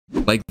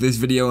Like this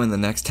video in the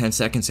next 10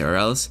 seconds or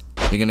else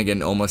you're gonna get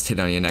an almost hit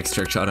on your next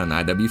trick shot on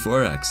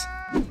IW4X.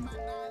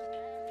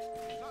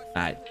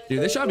 Alright,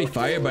 dude, this shot be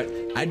fire, but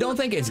I don't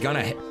think it's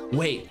gonna hit.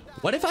 Wait,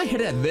 what if I hit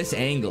it at this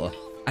angle?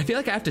 I feel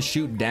like I have to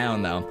shoot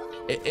down though.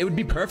 It would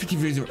be perfect if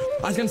he was,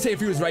 I was gonna say if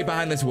he was right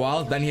behind this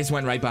wall, then he just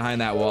went right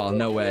behind that wall.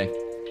 No way.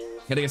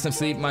 Gotta get some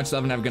sleep, much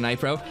love, and have a good night,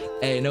 bro.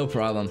 Hey, no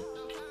problem.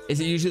 Is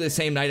it usually the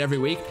same night every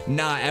week?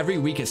 Nah, every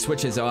week it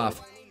switches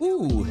off.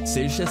 Ooh,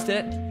 Sage just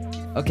hit?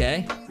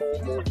 Okay.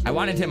 I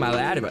wanted to hit my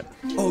ladder, but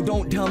oh,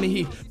 don't tell me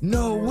he,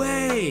 no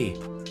way.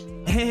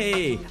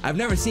 Hey, I've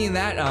never seen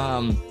that,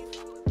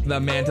 the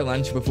man to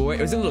lunch before.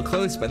 It was a little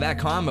close, but that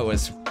combo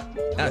was,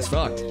 that was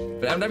fucked.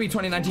 But MW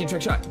 2019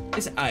 trick shot,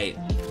 it's aight.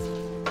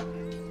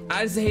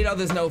 I just hate how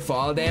there's no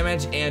fall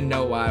damage and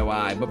no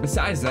YY, but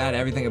besides that,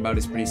 everything about it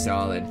is pretty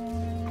solid.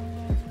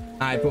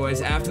 Alright,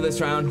 boys, after this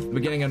round,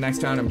 beginning of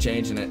next round, I'm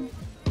changing it.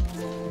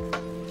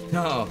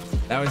 Oh,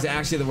 that was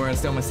actually the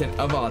worst almost hit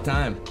of all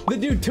time. The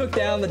dude took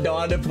down the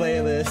Donda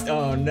playlist.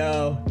 Oh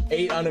no,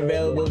 8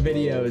 unavailable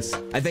videos.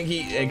 I think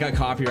it got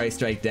copyright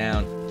strike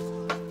down.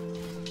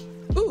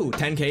 Ooh,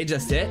 10K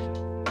just hit.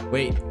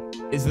 Wait,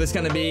 is this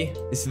gonna be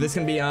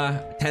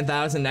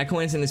 10,000 net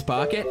coins in his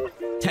pocket?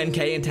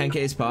 10K in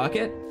 10K's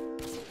pocket?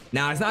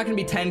 Now it's not gonna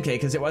be 10K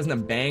because it wasn't a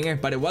banger,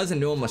 but it was a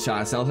normal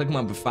shot, so I'll hook him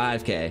up with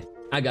 5K.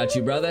 I got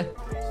you, brother.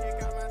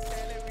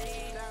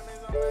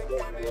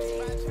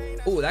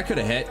 Ooh, that could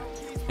have hit.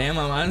 Damn,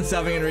 I'm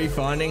unsubbing and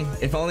refunding.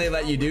 If only I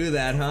let you do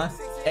that, huh?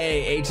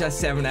 Hey,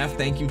 HS7F,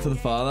 thank you for the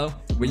follow.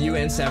 Were you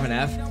in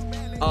 7F?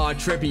 Oh,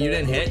 Trippy, you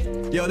didn't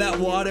hit? Yo, that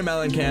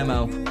watermelon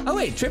camo. Oh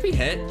wait, Trippy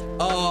hit.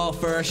 Oh,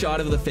 for a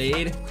shot of the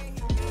fade.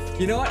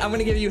 You know what? I'm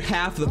gonna give you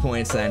half the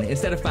points then.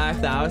 Instead of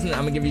 5,000, I'm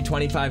gonna give you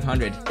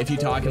 2,500 if you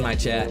talk in my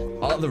chat.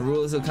 All the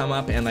rules will come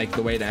up and like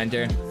the way to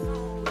enter.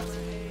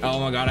 Oh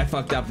my god, I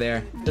fucked up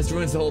there. This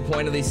ruins the whole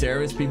point of these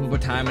servers. People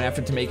put time and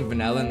effort to make it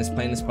vanilla and as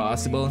plain as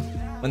possible.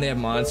 When they have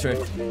monster,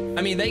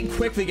 I mean, they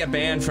quickly get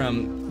banned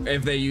from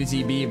if they use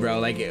EB, bro.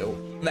 Like, the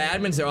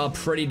admins are all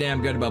pretty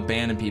damn good about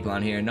banning people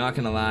on here, not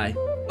gonna lie.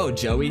 Oh,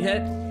 Joey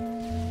hit?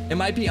 It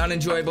might be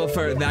unenjoyable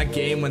for that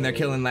game when they're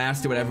killing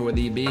last or whatever with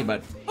EB,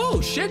 but oh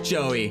shit,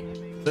 Joey.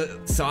 The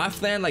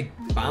soft land like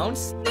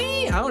bounced?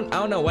 I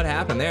don't know what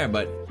happened there,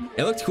 but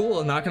it looked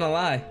cool, not gonna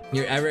lie.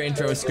 Your ever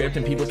intro a script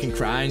and people can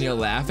cry and you'll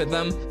laugh at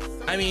them.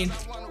 I mean,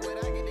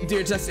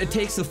 dude, it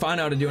takes the fun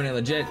out of doing it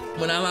legit.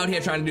 When I'm out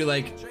here trying to do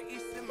like,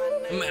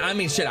 I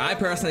mean shit, I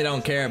personally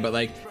don't care, but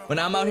like when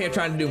I'm out here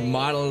trying to do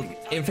model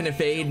infinite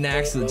fade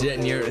NACs legit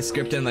and you're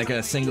scripting like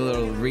a single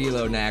little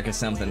reload NAC or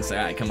something, it's like,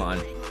 alright, come on.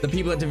 The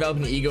people that develop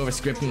an ego over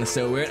scripting is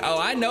so weird. Oh,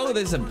 I know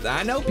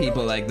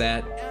people like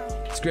that.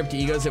 Script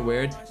egos are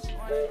weird.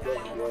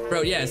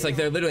 Bro, yeah, it's like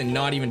they're literally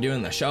not even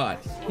doing the shot.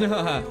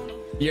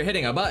 You're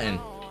hitting a button.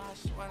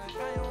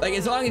 Like,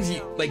 as long as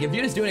you, like, if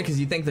you're just doing it because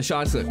you think the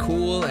shots look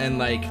cool and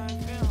like,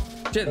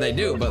 shit, they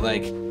do, but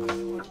like,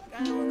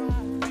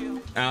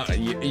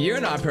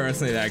 you're not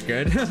personally that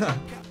good.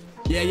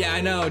 Yeah,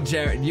 I know,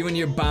 Jared. You and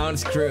your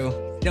bounce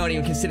crew don't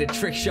even consider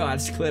trick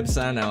shots clips.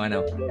 I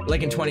know.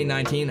 Like in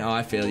 2019. Oh,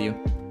 I feel you.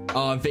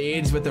 Oh,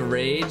 Vades with the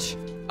rage.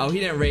 Oh, he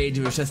didn't rage.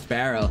 It was just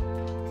barrel.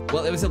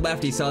 Well, it was a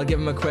lefty, so I'll give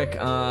him a quick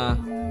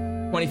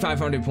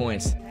 2,500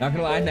 points. Not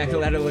gonna lie,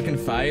 Necoletta looking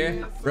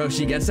fire. Bro,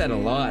 she gets that a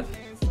lot.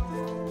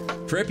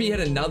 Trippy hit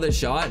another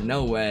shot.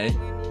 No way.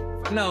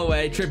 No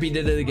way. Trippy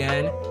did it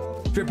again.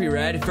 Trippy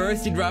Red.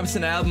 First, he drops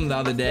an album the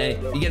other day.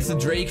 He gets the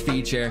Drake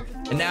feature.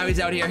 And now he's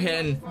out here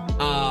hitting.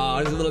 Oh,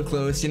 it was a little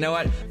close. You know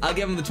what? I'll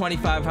give him the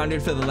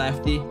 2,500 for the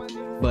lefty.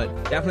 But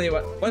definitely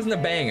wasn't a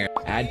banger.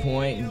 Add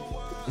point.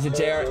 Is it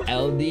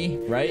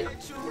JRLD, right?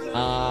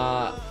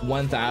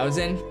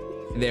 1,000.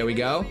 There we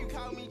go.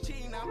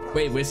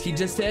 Wait, Whiskey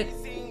just hit?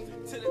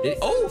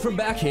 Oh, from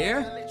back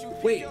here?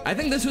 Wait, I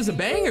think this was a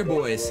banger,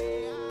 boys.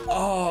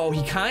 Oh,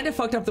 he kind of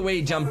fucked up the way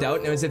he jumped out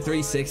and it was a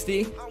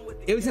 360.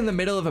 It was in the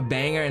middle of a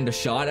banger and a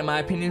shot, in my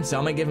opinion, so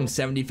I'm gonna give him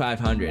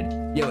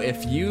 7,500. Yo,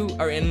 if you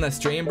are in the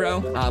stream, bro,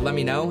 let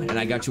me know, and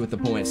I got you with the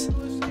points.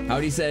 How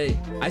do you say?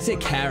 I say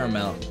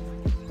caramel.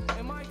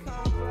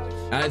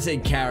 I would say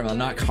caramel,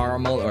 not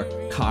caramel or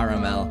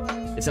caramel.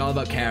 It's all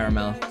about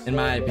caramel, in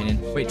my opinion.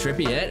 Wait,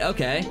 Trippy hit?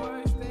 Okay.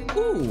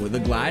 Ooh, the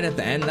glide at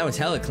the end, that was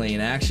hella clean,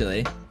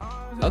 actually.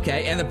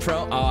 Okay, and the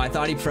pro, oh, I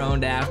thought he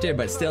proned after,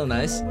 but still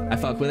nice. I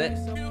fuck with it.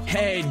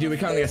 Hey, dude, we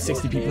currently got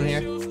 60 people in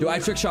here. Do I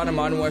trick shot in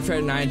Modern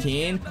Warfare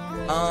 19?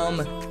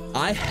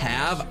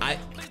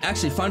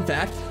 Actually, fun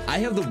fact, I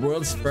have the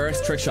world's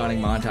first trick shotting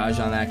montage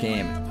on that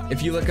game.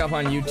 If you look up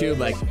on YouTube,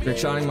 like, trick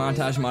shotting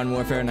montage Modern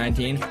Warfare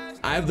 19,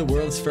 I have the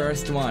world's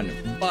first one.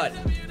 But,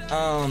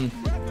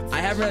 I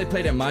haven't really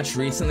played it much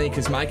recently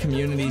because my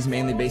community is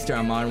mainly based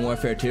around Modern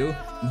Warfare 2.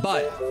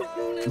 But,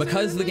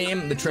 because the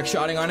game, the trick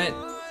shotting on it,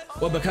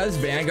 well, because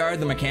Vanguard,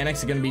 the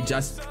mechanics are gonna be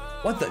just,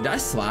 what the, did I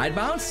slide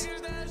bounce?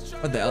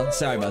 What the hell?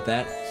 Sorry about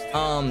that.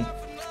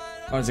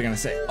 What was I gonna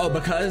say? Oh,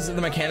 because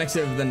the mechanics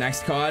of the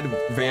next COD,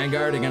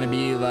 Vanguard, are gonna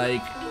be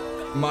like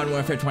Modern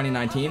Warfare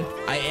 2019,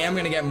 I am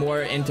gonna get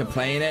more into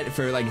playing it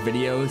for like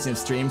videos and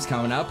streams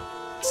coming up.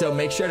 So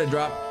make sure to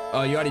drop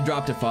Oh, you already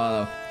dropped a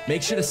follow.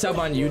 Make sure to sub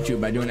on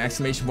YouTube by doing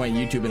exclamation point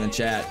YouTube in the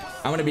chat.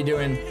 I'm gonna be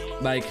doing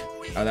like,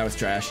 oh, that was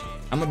trash.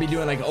 I'm gonna be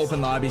doing like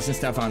open lobbies and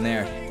stuff on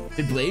there.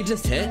 Did Blade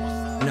just hit?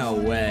 No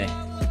way.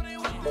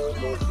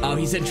 Oh,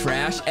 he said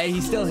trash. Hey,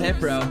 he still hit,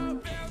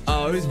 bro.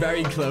 Oh, it was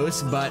very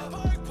close, but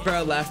for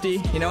a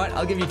lefty, you know what?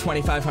 I'll give you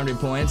 2,500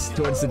 points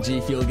towards the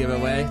G Fuel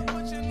giveaway.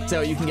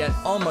 So you can get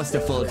almost a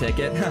full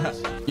ticket.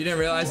 You didn't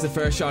realize the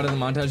first shot of the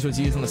montage was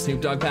using the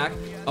Snoop Dogg pack?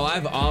 Oh,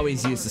 I've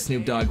always used the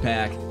Snoop Dogg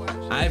pack.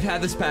 I've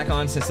had this pack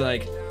on since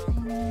like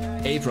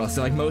April,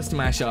 so like most of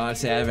my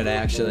shots have it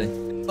actually.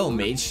 Oh,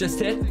 Mage just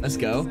hit. Let's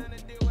go.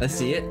 Let's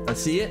see it.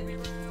 Let's see it.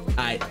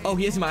 Oh,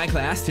 he has my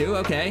class too.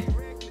 Okay.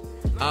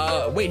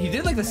 Wait, he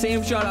did like the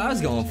same shot I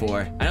was going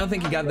for. I don't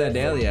think he got that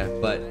Dahlia,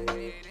 but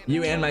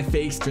you and my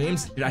fake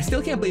streams. Dude, I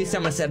still can't believe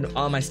someone said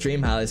all my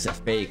stream highlights are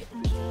fake.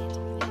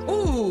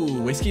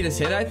 Ooh, Whiskey just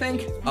hit, I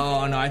think.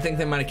 Oh no, I think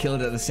they might have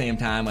killed it at the same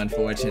time,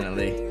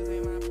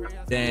 unfortunately.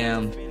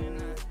 Damn.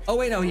 Oh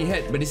wait, no, he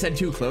hit, but he said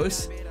too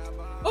close.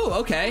 Oh,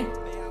 okay.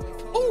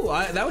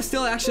 Oh, that was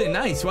still actually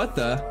nice. What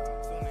the?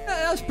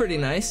 That was pretty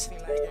nice.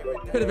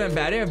 Could have been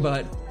better,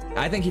 but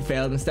I think he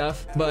failed and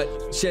stuff.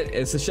 But shit,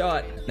 it's a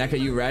shot. NAC, are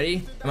you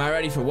ready? Am I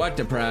ready for what,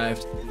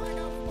 Deprived?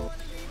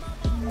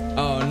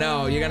 Oh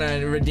no, you're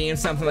gonna redeem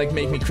something like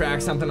make me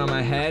crack something on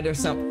my head or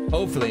something?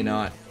 Hopefully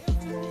not.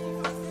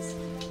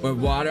 Or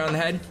water on the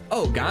head?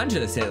 Oh, Ganja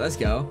just hit. Let's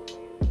go.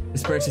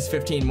 Let's purchase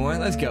 15 more.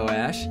 Let's go,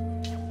 Ash.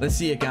 Let's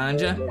see it,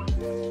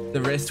 Ganja.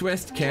 The wrist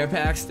twist, care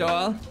pack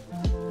stall.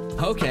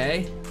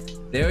 Okay.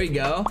 There we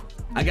go.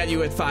 I got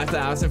you at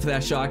 5,000 for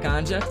that shot,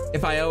 Ganja.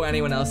 If I owe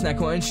anyone else net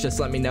coins, just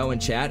let me know in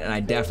chat, and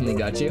I definitely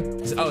got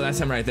you. Oh, that's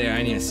him right there.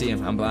 I need to see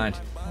him. I'm blind.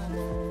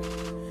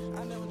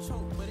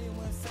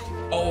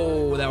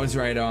 Oh, that was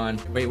right on.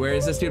 Wait, where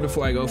is this dude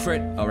before I go for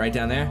it? Oh, right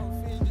down there.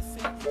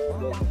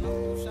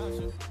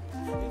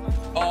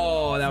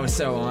 Oh, that was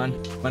so on.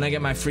 When I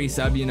get my free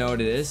sub, you know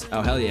what it is.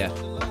 Oh, hell yeah.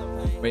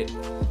 Wait.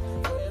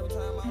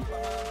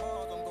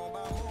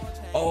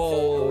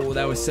 Oh,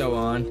 that was so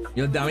on.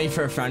 You'll dummy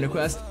for a friend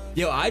request?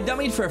 Yo, I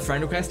dummied for a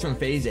friend request from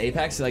FaZe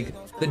Apex like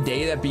the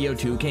day that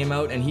BO2 came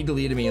out, and he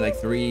deleted me like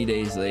 3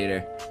 days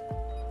later.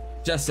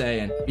 Just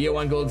saying.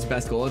 BO1 gold's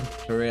best gold.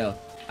 For real.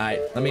 Alright,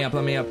 let me up,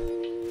 let me up.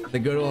 The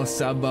good old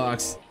sub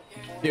box.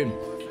 Dude.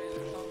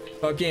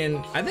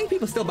 Fucking, I think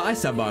people still buy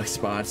sub box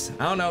spots.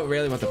 I don't know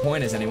really what the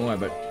point is anymore,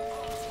 but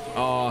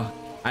oh,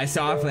 I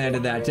soft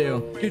landed that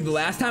too. Dude, the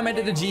last time I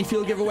did a G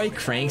Fuel giveaway,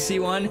 Cranksy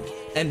won,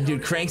 and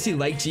dude, Cranksy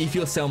liked G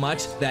Fuel so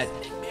much that,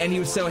 and he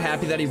was so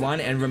happy that he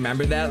won and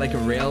remembered that like a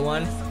real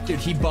one. Dude,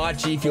 he bought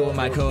G Fuel with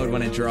my code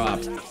when it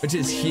dropped, which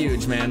is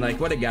huge, man.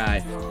 Like, what a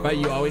guy. But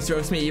you always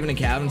roast me even in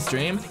Calvin's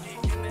stream?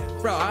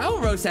 Bro, I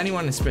don't roast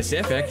anyone in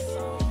specific.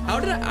 How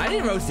did I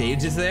didn't roast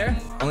Ages there.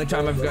 Only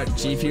time I've got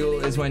G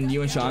Fuel is when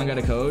you and Sean got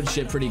a code.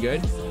 Shit, pretty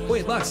good.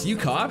 Wait, Lux, you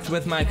copped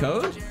with my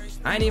code?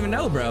 I didn't even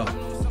know, bro.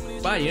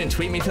 Wow, you didn't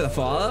tweet me for the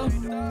follow?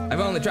 I've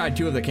only tried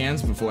 2 of the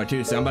cans before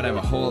too, so I'm about to have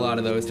a whole lot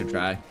of those to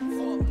try.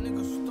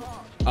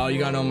 Oh, you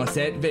got almost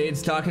hit,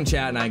 Vades. Talking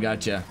chat and I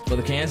gotcha. Well,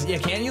 the cans, yeah,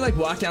 can't you like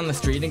walk down the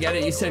street and get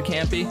it? You said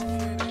Campy.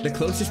 The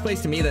closest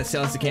place to me that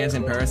sells the cans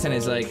in person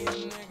is like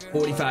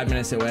 45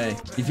 minutes away.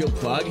 You feel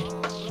plug?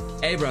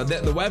 Hey, bro,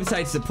 the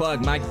website's the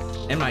plug, my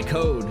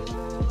code.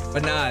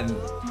 But nah,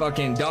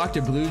 fucking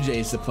Dr. Blue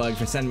Jay's the plug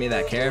for sending me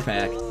that care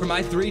pack. For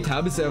my 3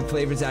 tubs of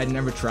flavors I'd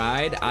never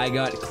tried, I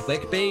got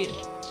Clickbait,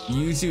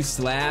 Yuzu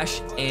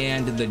Slash,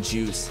 and the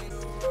Juice.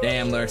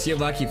 Damn, Lurks, you're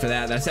lucky for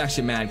that. That's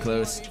actually mad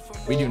close.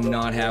 We do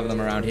not have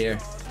them around here.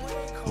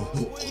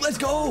 Let's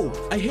go!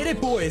 I hit it,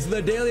 boys.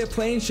 The Dahlia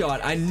plane shot.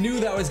 I knew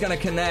that was gonna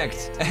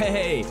connect.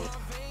 Hey.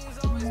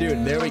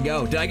 Dude, there we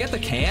go. Did I get the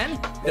can?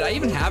 Did I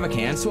even have a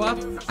can swap?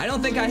 I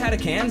don't think I had a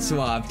can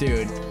swap,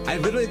 dude. I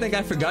literally think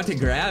I forgot to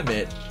grab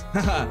it.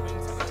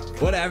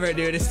 Whatever,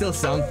 dude. It's still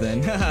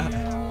something.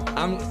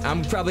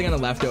 I'm probably gonna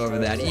leftover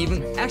that.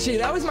 Actually,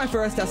 that was my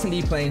first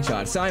S&D plane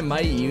shot, so I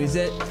might use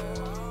it.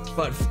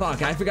 But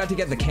fuck, I forgot to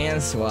get the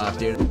can swap,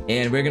 dude.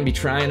 And we're gonna be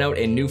trying out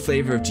a new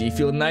flavor of G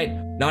Fuel tonight.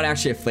 Not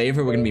actually a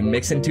flavor, we're gonna be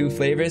mixing 2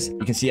 flavors. You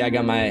can see I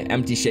got my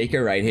empty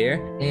shaker right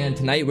here. And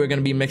tonight we're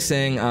gonna be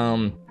mixing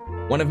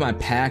one of my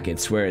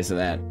packets. Where is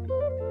that?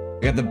 I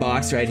got the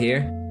box right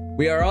here.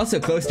 We are also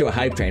close to a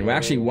hype train. We're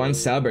actually 1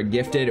 sub or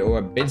gifted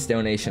or bits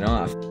donation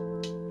off.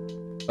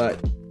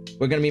 But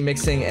we're gonna be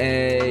mixing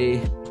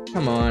a...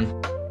 Come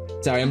on.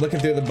 Sorry, I'm looking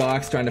through the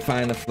box trying to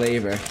find the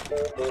flavor.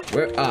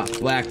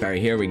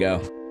 Blackberry. Here we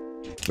go.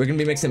 We're gonna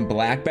be mixing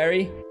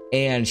Blackberry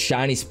and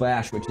Shiny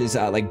Splash, which is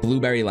like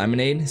blueberry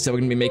lemonade. So we're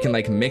gonna be making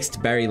like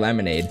mixed berry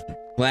lemonade.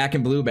 Black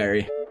and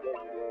blueberry.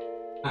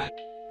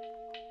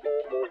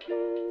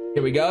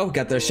 Here we go.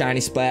 Got the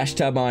Shiny Splash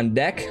tub on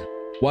deck.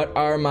 What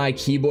are my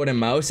keyboard and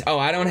mouse? Oh,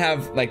 I don't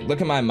have, like,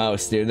 look at my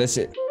mouse, dude. This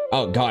is,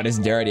 oh god, it's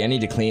dirty. I need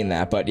to clean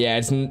that. But yeah,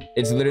 it's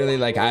literally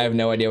like I have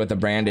no idea what the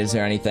brand is or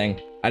anything.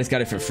 I just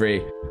got it for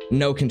free.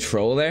 No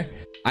controller.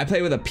 I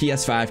play with a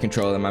PS5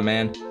 controller, my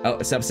man. Oh,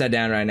 it's upside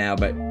down right now,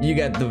 but you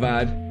get the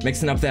vibe.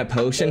 Mixing up that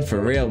potion, for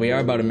real. We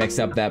are about to mix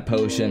up that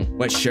potion.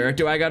 What shirt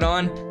do I got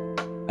on?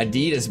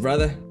 Adidas,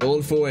 brother.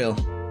 Gold foil.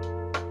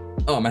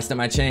 Oh, I messed up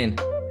my chain.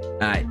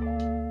 Alright.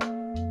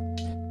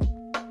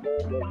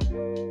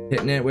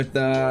 Hitting it with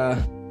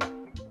the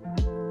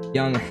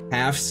young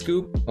half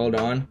scoop. Hold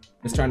on.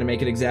 Just trying to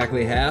make it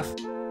exactly half.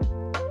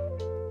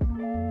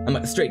 I'm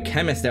a straight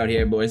chemist out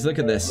here, boys. Look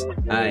at this.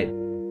 Alright.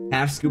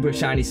 Half scoop of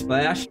shiny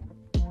splash.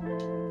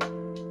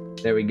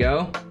 There we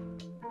go.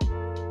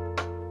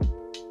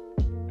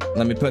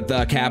 Let me put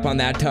the cap on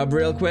that tub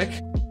real quick.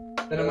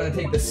 Then I'm gonna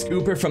take the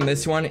scooper from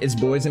this one. It's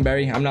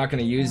boysenberry. I'm not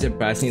gonna use it,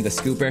 but I just need the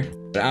scooper.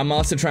 But I'm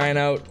also trying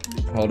out,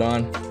 hold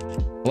on,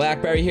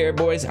 Blackberry here,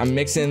 boys. I'm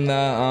mixing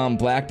the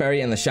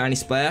Blackberry and the shiny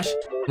splash.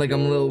 Like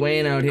I'm Lil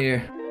Wayne out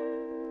here.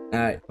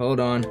 Alright, hold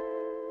on.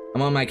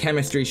 I'm on my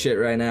chemistry shit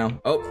right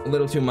now. Oh, a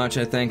little too much,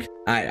 I think.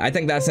 Alright, I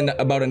think that's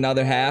about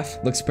another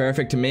half. Looks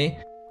perfect to me.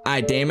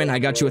 Alright, Damon, I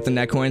got you with the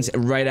neck coins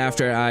right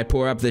after I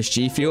pour up this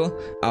G Fuel.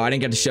 Oh, I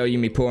didn't get to show you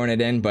me pouring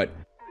it in, but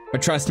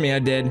trust me, I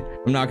did.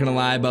 I'm not gonna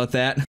lie about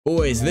that.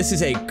 Boys, this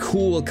is a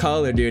cool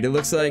color, dude. It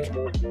looks like,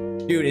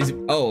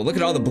 dude, oh, look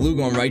at all the blue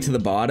going right to the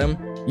bottom.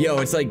 Yo,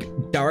 it's like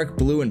dark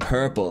blue and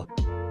purple.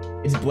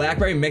 It's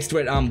blackberry mixed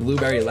with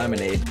blueberry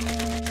lemonade.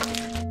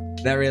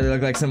 That really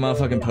looked like some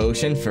motherfucking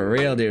potion. For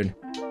real, dude.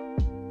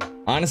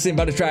 Honestly, I'm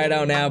about to try it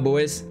out now,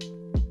 boys.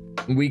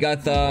 We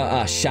got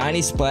the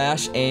shiny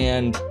splash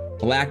and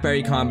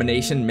blackberry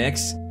combination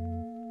mix.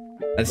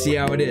 Let's see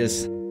how it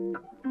is.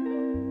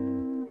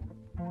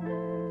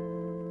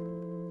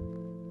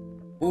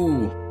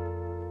 Ooh.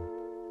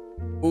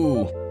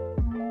 Ooh.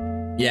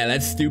 Yeah,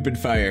 that's stupid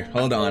fire.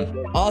 Hold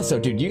on. Also,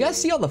 dude, you guys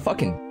see all the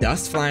fucking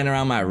dust flying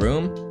around my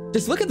room?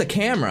 Just look at the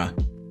camera.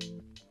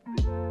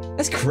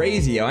 That's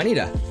crazy, yo. I need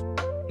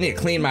to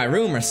clean my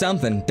room or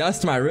something.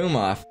 Dust my room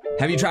off.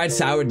 Have you tried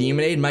Sour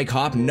Demonade? Might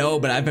cop? No,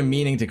 but I've been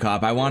meaning to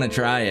cop. I want to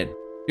try it.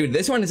 Dude,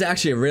 this one is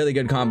actually a really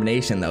good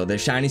combination, though. The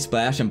shiny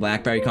splash and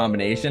blackberry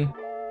combination.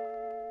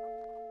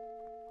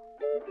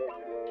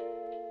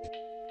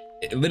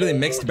 Literally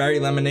mixed berry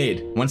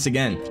lemonade once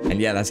again. And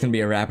yeah, that's gonna be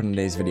a wrap in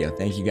today's video.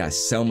 Thank you guys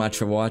so much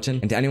for watching,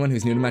 and to anyone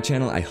who's new to my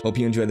channel, I hope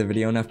you enjoyed the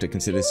video enough to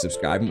consider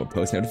subscribing with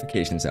post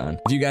notifications on.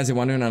 If you guys are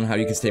wondering on how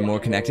you can stay more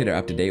connected or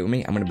up to date with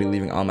me, I'm gonna be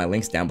leaving all my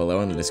links down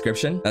below in the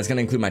description. That's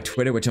gonna include my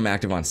Twitter, which I'm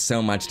active on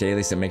so much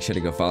daily, so make sure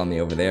to go follow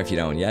me over there if you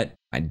don't yet.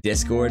 My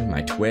Discord,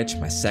 my Twitch,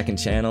 my second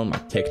channel, my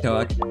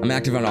TikTok. I'm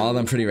active on all of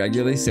them pretty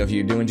regularly, so if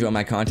you do enjoy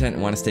my content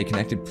and want to stay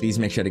connected, please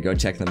make sure to go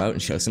check them out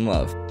and show some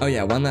love. Oh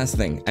yeah, one last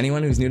thing.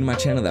 Anyone who's new to my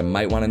channel that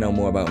might want to know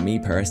more about me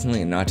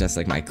personally and not just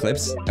like my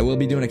clips, I will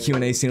be doing a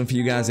Q&A soon for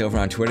you guys over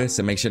on Twitter,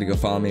 so make sure to go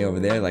follow me over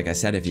there, like I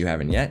said, if you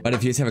haven't yet. But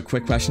if you just have a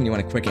quick question you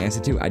want a quick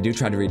answer to, I do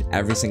try to read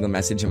every single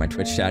message in my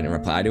Twitch chat and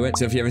reply to it.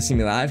 So if you ever see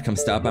me live, come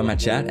stop by my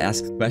chat,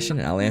 ask a question,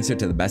 and I'll answer it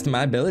to the best of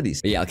my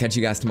abilities. But yeah, I'll catch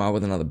you guys tomorrow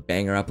with another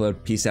banger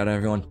upload. Peace out,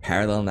 everyone.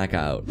 Parallel NAC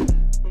out.